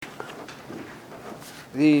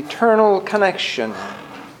the eternal connection.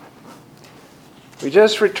 We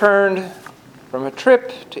just returned from a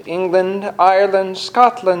trip to England, Ireland,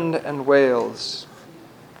 Scotland, and Wales.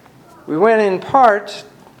 We went in part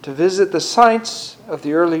to visit the sites of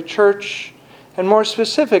the early church, and more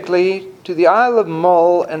specifically to the Isle of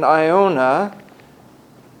Mull and Iona,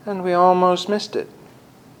 and we almost missed it.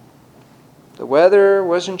 The weather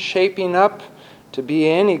wasn't shaping up to be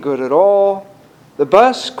any good at all. The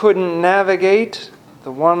bus couldn't navigate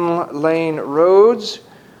the one-lane roads.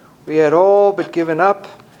 We had all but given up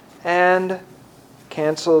and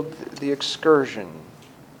canceled the excursion.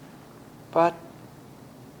 But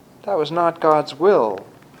that was not God's will.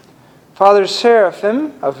 Father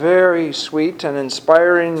Seraphim, a very sweet and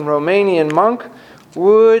inspiring Romanian monk,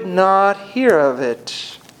 would not hear of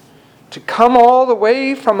it. To come all the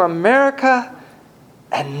way from America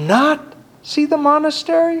and not see the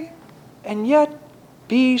monastery, and yet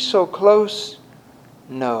be so close?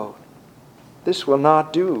 No, this will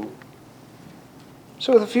not do.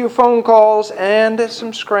 So with a few phone calls and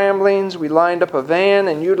some scramblings, we lined up a van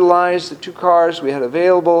and utilized the 2 cars we had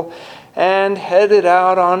available and headed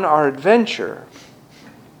out on our adventure.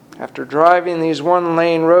 After driving these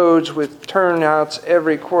one-lane roads with turnouts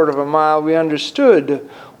every quarter of a mile, we understood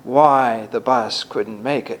why the bus couldn't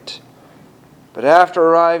make it. But after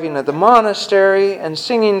arriving at the monastery and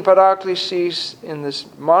singing Paraklesis in this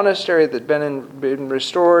monastery that had been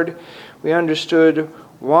restored, we understood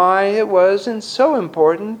why it wasn't so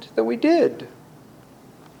important that we did.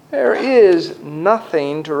 There is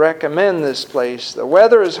nothing to recommend this place. The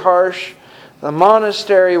weather is harsh. The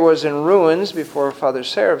monastery was in ruins before Father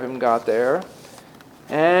Seraphim got there.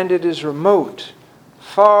 And it is remote,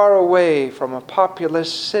 far away from a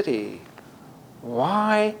populous city.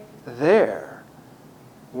 Why there?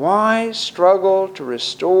 Why struggle to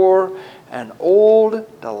restore an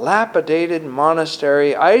old, dilapidated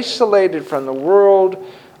monastery isolated from the world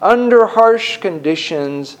under harsh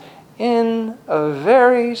conditions in a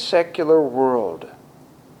very secular world?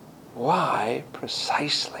 Why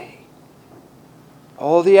precisely?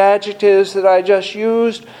 All the adjectives that I just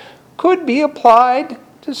used could be applied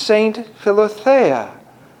to Saint Philothea.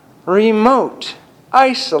 Remote,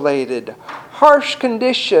 isolated, harsh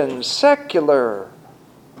conditions, secular.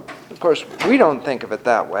 Of course, we don't think of it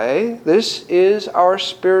that way. This is our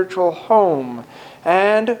spiritual home,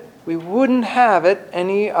 and we wouldn't have it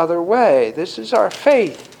any other way. This is our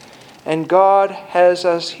faith, and God has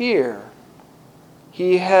us here.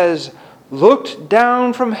 He has looked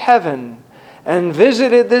down from heaven and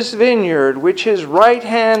visited this vineyard which His right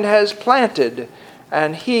hand has planted,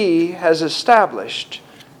 and He has established,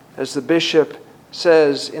 as the bishop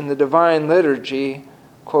says in the Divine Liturgy,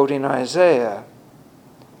 quoting Isaiah.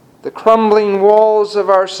 The crumbling walls of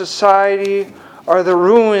our society are the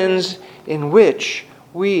ruins in which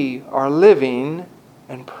we are living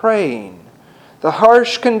and praying. The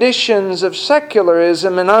harsh conditions of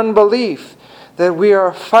secularism and unbelief that we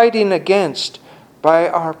are fighting against by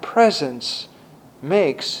our presence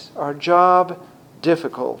makes our job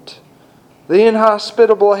difficult. The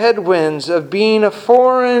inhospitable headwinds of being a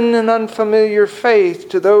foreign and unfamiliar faith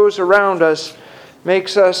to those around us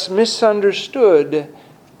makes us misunderstood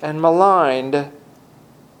and maligned,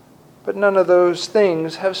 but none of those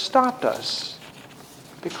things have stopped us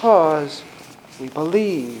because we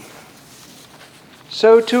believe.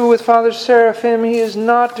 So too with Father Seraphim, he is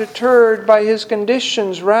not deterred by his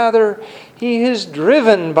conditions, rather he is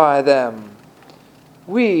driven by them.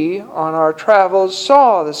 We, on our travels,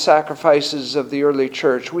 saw the sacrifices of the early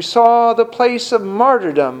church. We saw the place of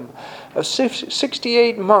martyrdom of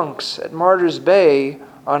 68 monks at Martyrs Bay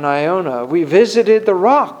on Iona. We visited the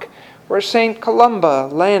rock where St. Columba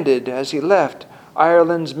landed as he left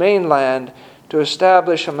Ireland's mainland to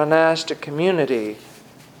establish a monastic community.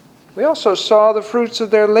 We also saw the fruits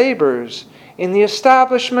of their labors in the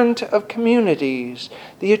establishment of communities,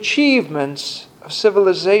 the achievements of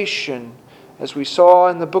civilization, as we saw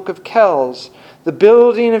in the Book of Kells, the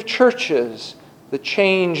building of churches, the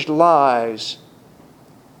changed lives.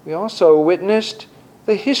 We also witnessed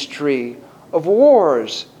the history of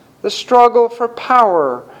wars, the struggle for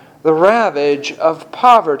power, the ravage of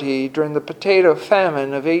poverty during the potato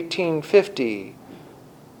famine of 1850.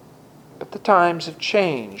 But the times have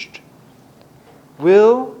changed.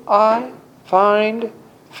 Will I find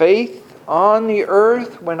faith on the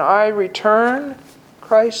earth when I return?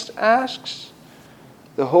 Christ asks.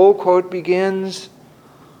 The whole quote begins,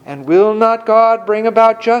 "And will not God bring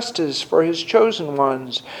about justice for His chosen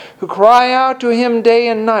ones, who cry out to Him day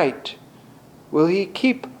and night? Will He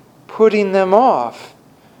keep putting them off?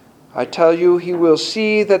 I tell you, He will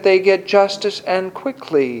see that they get justice, and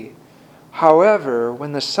quickly. However,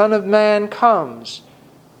 when the Son of Man comes,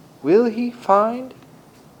 will he find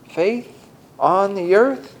faith on the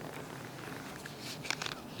earth?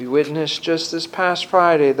 We witnessed just this past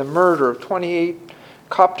Friday the murder of 28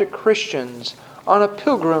 Coptic Christians on a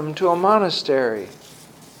pilgrim to a monastery.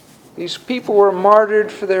 These people were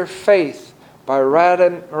martyred for their faith by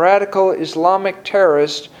radical Islamic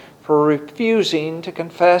terrorists for refusing to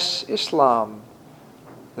confess Islam.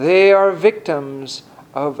 They are victims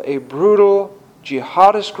of a brutal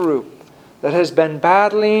jihadist group that has been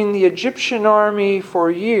battling the Egyptian army for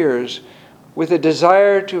years with a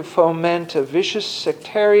desire to foment a vicious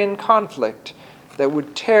sectarian conflict that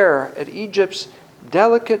would tear at Egypt's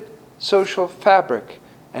delicate social fabric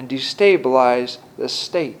and destabilize the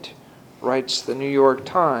state, writes the New York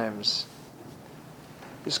Times.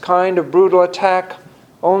 This kind of brutal attack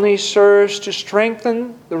only serves to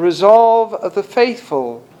strengthen the resolve of the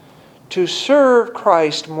faithful to serve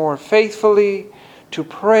Christ more faithfully, to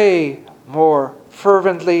pray more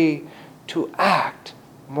fervently, to act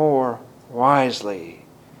more wisely.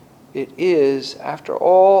 It is, after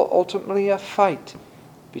all, ultimately a fight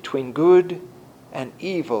between good and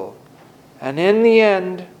evil, and in the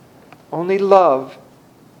end, only love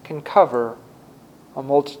can cover a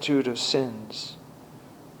multitude of sins.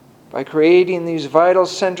 By creating these vital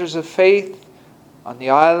centers of faith on the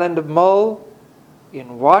island of Mull,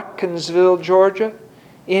 in Watkinsville, Georgia,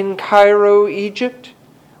 in Cairo, Egypt,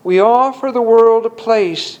 we offer the world a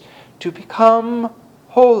place to become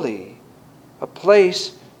holy, a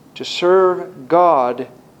place to serve God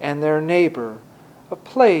and their neighbor, a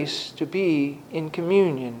place to be in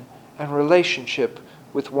communion and relationship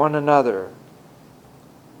with one another.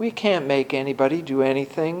 We can't make anybody do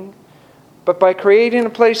anything, but by creating a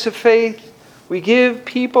place of faith, we give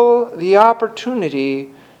people the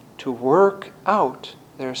opportunity to work out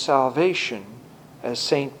their salvation, as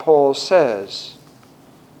St. Paul says.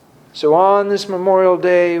 So on this Memorial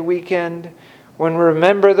Day weekend, when we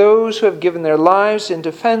remember those who have given their lives in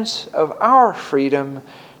defense of our freedom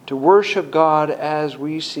to worship God as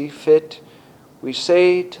we see fit, we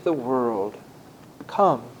say to the world,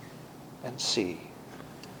 come and see.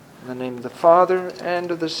 In the name of the Father,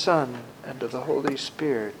 and of the Son, and of the Holy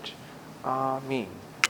Spirit. Amen.